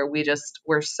whatsoever. We just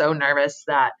were so nervous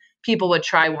that people would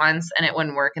try once and it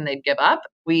wouldn't work and they'd give up.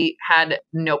 We had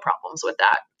no problems with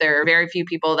that. There are very few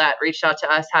people that reached out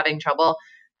to us having trouble,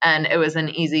 and it was an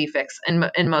easy fix.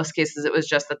 In most cases, it was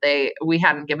just that we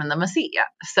hadn't given them a seat yet.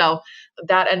 So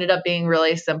that ended up being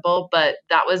really simple, but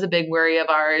that was a big worry of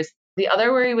ours. The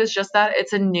other worry was just that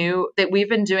that we've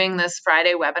been doing this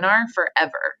Friday webinar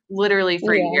forever, literally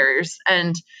for years.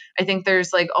 And I think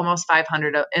there's almost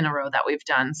 500 in a row that we've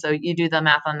done. So you do the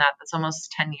math on that. That's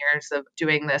almost 10 years of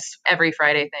doing this every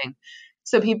Friday thing.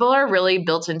 So people are really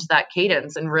built into that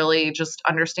cadence and really just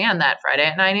understand that Friday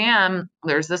at 9 a.m.,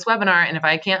 there's this webinar. And if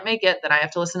I can't make it, then I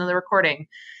have to listen to the recording.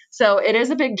 So it is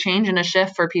a big change and a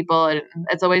shift for people.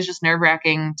 It's always just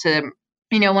nerve-wracking to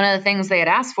one of the things they had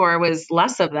asked for was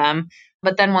less of them.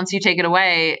 But then once you take it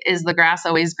away, is the grass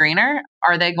always greener?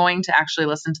 Are they going to actually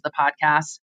listen to the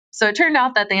podcast? So it turned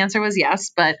out that the answer was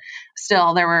yes, but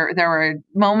still there were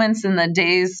moments in the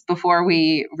days before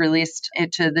we released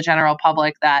it to the general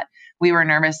public that we were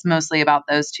nervous mostly about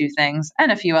those two things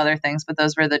and a few other things, but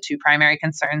those were the two primary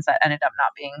concerns that ended up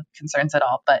not being concerns at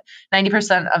all. But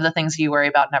 90% of the things you worry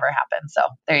about never happen. So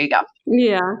there you go.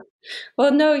 Yeah.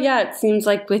 Well, no, yeah, it seems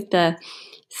like with the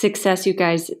success you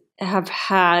guys have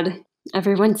had,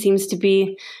 everyone seems to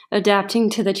be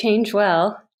adapting to the change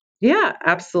well. Yeah,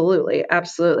 absolutely.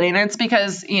 Absolutely. And it's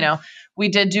because, we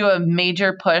did do a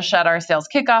major push at our sales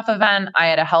kickoff event. I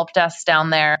had a help desk down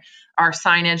there. Our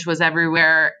signage was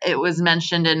everywhere. It was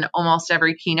mentioned in almost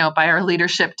every keynote by our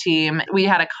leadership team. We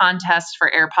had a contest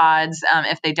for AirPods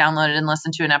if they downloaded and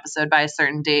listened to an episode by a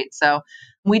certain date. So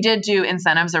we did do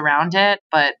incentives around it,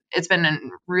 but it's been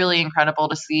really incredible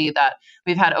to see that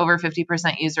we've had over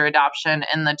 50% user adoption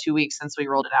in the 2 weeks since we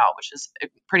rolled it out, which is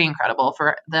pretty incredible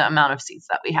for the amount of seats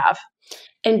that we have.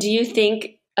 And do you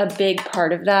think a big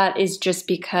part of that is just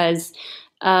because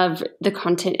of the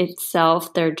content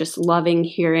itself? They're just loving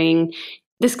hearing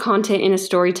this content in a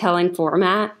storytelling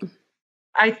format?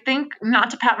 I think,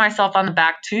 not to pat myself on the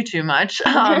back too much,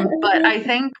 but I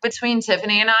think between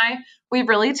Tiffany and I, we've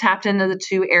really tapped into the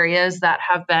two areas that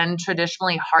have been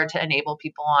traditionally hard to enable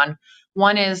people on.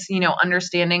 One is,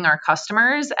 understanding our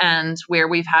customers and where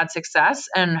we've had success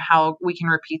and how we can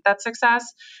repeat that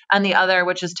success. And the other,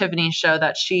 which is Tiffany's show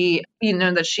that she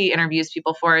interviews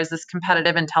people for, is this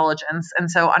competitive intelligence. And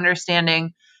so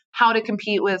understanding how to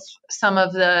compete with some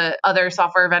of the other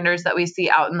software vendors that we see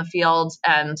out in the field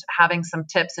and having some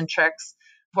tips and tricks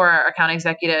for our account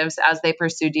executives as they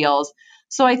pursue deals.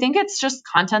 So I think it's just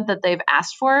content that they've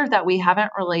asked for that we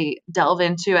haven't really delved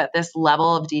into at this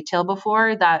level of detail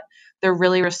before, that they're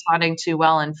really responding to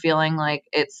well and feeling like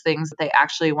it's things that they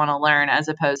actually want to learn, as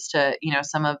opposed to,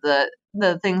 some of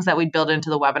the things that we'd build into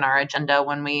the webinar agenda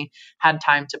when we had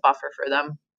time to buffer for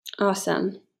them.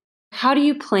 Awesome. How do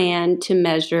you plan to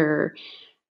measure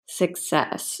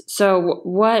success? So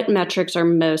what metrics are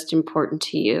most important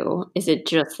to you? Is it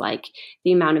just like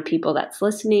the amount of people that's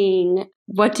listening?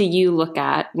 What do you look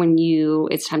at when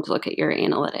it's time to look at your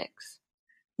analytics?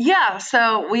 Yeah,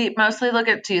 so we mostly look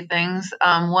at two things.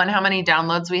 One, how many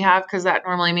downloads we have, because that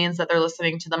normally means that they're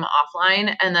listening to them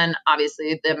offline. And then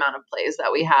obviously the amount of plays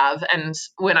that we have. And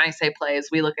when I say plays,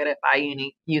 we look at it by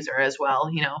unique user as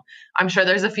well. I'm sure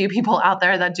there's a few people out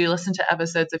there that do listen to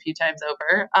episodes a few times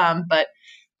over. But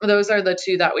those are the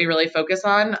two that we really focus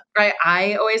on.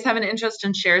 I always have an interest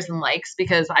in shares and likes,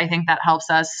 because I think that helps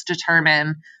us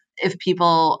determine if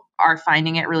people are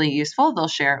finding it really useful. They'll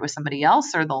share it with somebody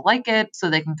else, or they'll like it so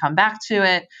they can come back to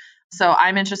it. So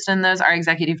I'm interested in those. Our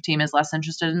executive team is less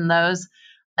interested in those.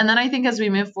 And then I think as we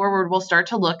move forward, we'll start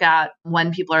to look at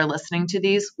when people are listening to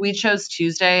these. We chose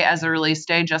Tuesday as a release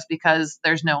day just because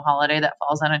there's no holiday that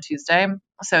falls on a Tuesday.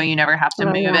 So you never have to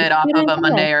move it off of a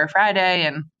Monday or a Friday.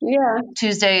 And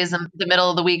Tuesday is the middle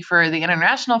of the week for the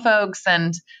international folks.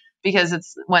 And because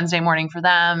it's Wednesday morning for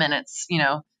them, and it's,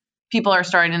 people are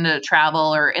starting to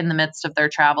travel or in the midst of their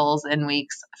travels in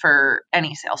weeks for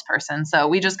any salesperson. So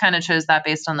we just kind of chose that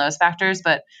based on those factors.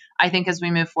 But I think as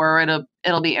we move forward,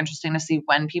 it'll be interesting to see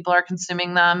when people are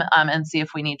consuming them and see if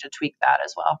we need to tweak that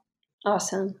as well.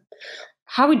 Awesome.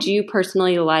 How would you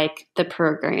personally like the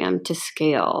program to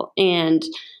scale? And,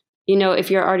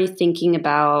 if you're already thinking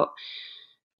about,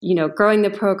 growing the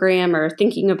program or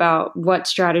thinking about what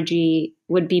strategy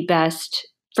would be best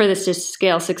for this to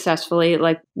scale successfully,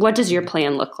 like what does your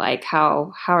plan look like?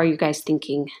 How are you guys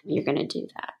thinking you're going to do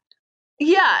that?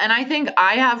 Yeah, and I think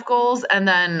I have goals, and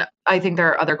then I think there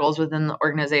are other goals within the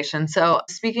organization. So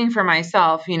speaking for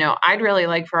myself, I'd really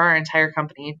like for our entire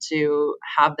company to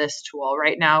have this tool.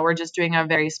 Right now, we're just doing a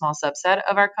very small subset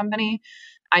of our company.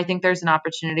 I think there's an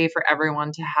opportunity for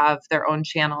everyone to have their own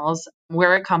channels.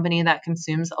 We're a company that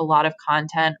consumes a lot of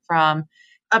content from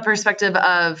a perspective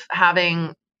of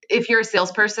having, if you're a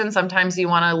salesperson, sometimes you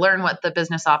want to learn what the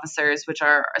business officers, which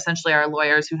are essentially our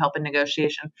lawyers who help in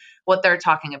negotiation, what they're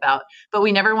talking about. But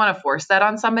we never want to force that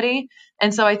on somebody.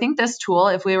 And so I think this tool,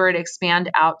 if we were to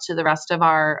expand out to the rest of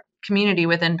our community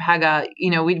within Pega,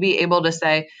 we'd be able to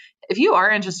say, if you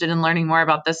are interested in learning more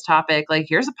about this topic, like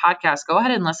here's a podcast, go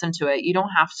ahead and listen to it. You don't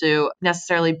have to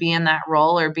necessarily be in that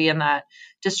role or be in that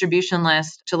distribution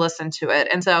list to listen to it.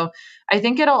 And so I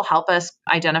think it'll help us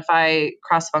identify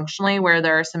cross-functionally where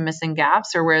there are some missing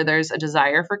gaps or where there's a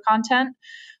desire for content.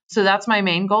 So that's my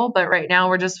main goal. But right now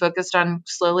we're just focused on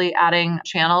slowly adding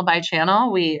channel by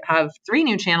channel. We have 3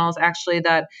 new channels actually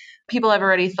that people have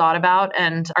already thought about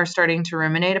and are starting to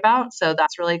ruminate about. So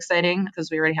that's really exciting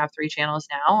because we already have 3 channels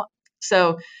now.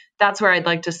 So that's where I'd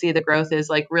like to see the growth, is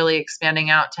like really expanding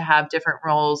out to have different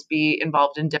roles be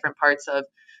involved in different parts of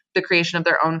the creation of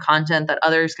their own content that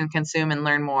others can consume and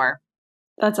learn more.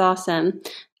 That's awesome.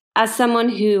 As someone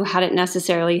who hadn't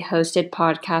necessarily hosted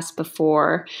podcasts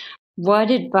before,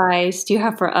 what advice do you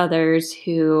have for others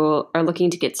who are looking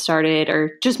to get started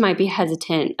or just might be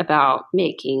hesitant about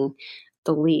making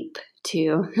the leap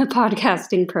to a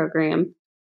podcasting program?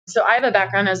 So I have a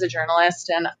background as a journalist,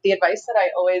 and the advice that I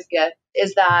always get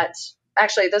is that,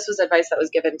 actually, this was advice that was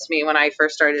given to me when I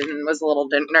first started and was a little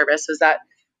nervous, was that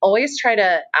always try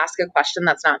to ask a question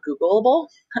that's not Googleable.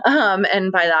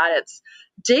 And by that, it's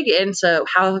dig into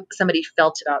how somebody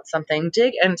felt about something,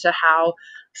 dig into how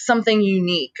something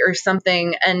unique or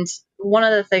something. And one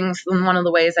of the things, one of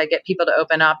the ways I get people to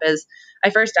open up is I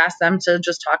first ask them to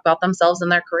just talk about themselves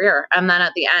and their career. And then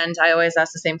at the end, I always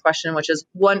ask the same question, which is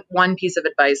one piece of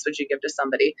advice would you give to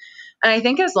somebody? And I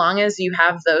think as long as you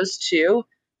have those two,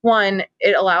 one,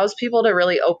 it allows people to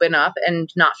really open up and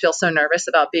not feel so nervous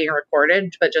about being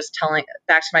recorded, but just telling,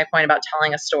 back to my point about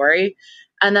telling a story.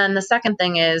 And then the second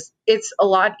thing is it's a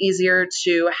lot easier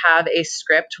to have a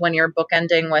script when you're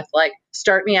bookending with like,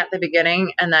 start me at the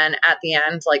beginning and then at the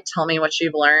end, like tell me what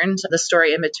you've learned. The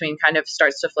story in between kind of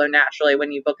starts to flow naturally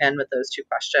when you bookend with those 2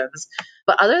 questions.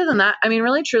 But other than that, I mean,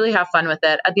 really truly have fun with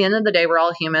it. At the end of the day, we're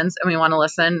all humans and we want to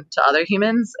listen to other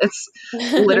humans. It's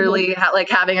literally like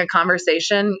having a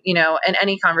conversation, you know, and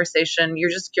any conversation, you're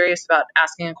just curious about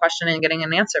asking a question and getting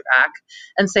an answer back.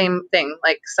 And same thing,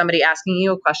 like somebody asking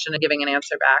you a question and giving an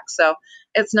answer back. So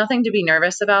it's nothing to be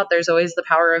nervous about. There's always the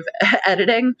power of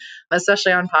editing,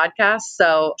 especially on podcasts.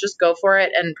 So just go for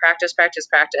it and practice, practice,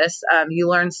 practice. You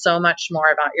learn so much more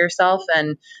about yourself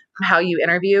and how you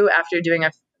interview after doing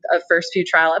a first few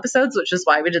trial episodes, which is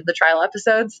why we did the trial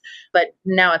episodes. But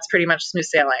now it's pretty much smooth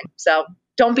sailing. So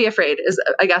don't be afraid is,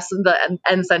 I guess, the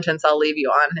end sentence I'll leave you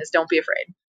on is don't be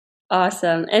afraid.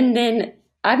 Awesome. And then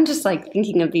I'm just like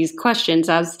thinking of these questions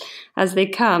as they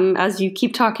come, as you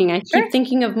keep talking. I keep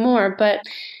thinking of more, but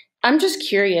I'm just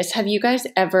curious. Have you guys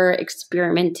ever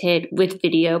experimented with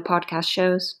video podcast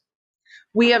shows?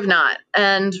 We have not.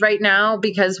 And right now,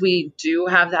 because we do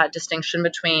have that distinction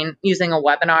between using a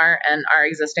webinar and our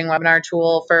existing webinar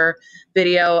tool for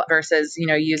video versus, you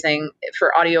know, using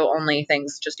for audio only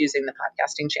things, just using the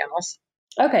podcasting channels.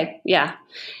 Okay. Yeah,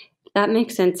 that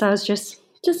makes sense. I was just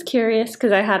curious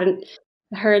because I hadn't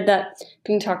heard that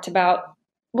being talked about.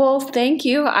 Well, thank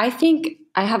you. I think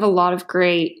I have a lot of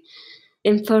great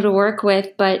info to work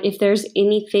with, but if there's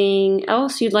anything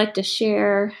else you'd like to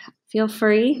share, feel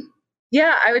free.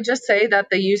 Yeah, I would just say that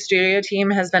the U Studio team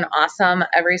has been awesome.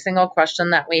 Every single question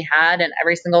that we had and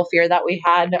every single fear that we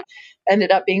had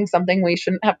ended up being something we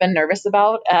shouldn't have been nervous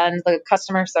about. And the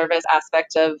customer service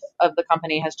aspect of the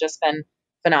company has just been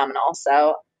phenomenal.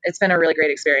 So it's been a really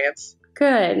great experience.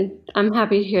 Good. I'm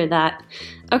happy to hear that.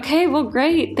 Okay, well,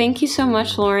 great. Thank you so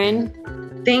much,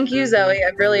 Lauren. Thank you, Zoe.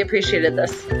 I've really appreciated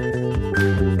this.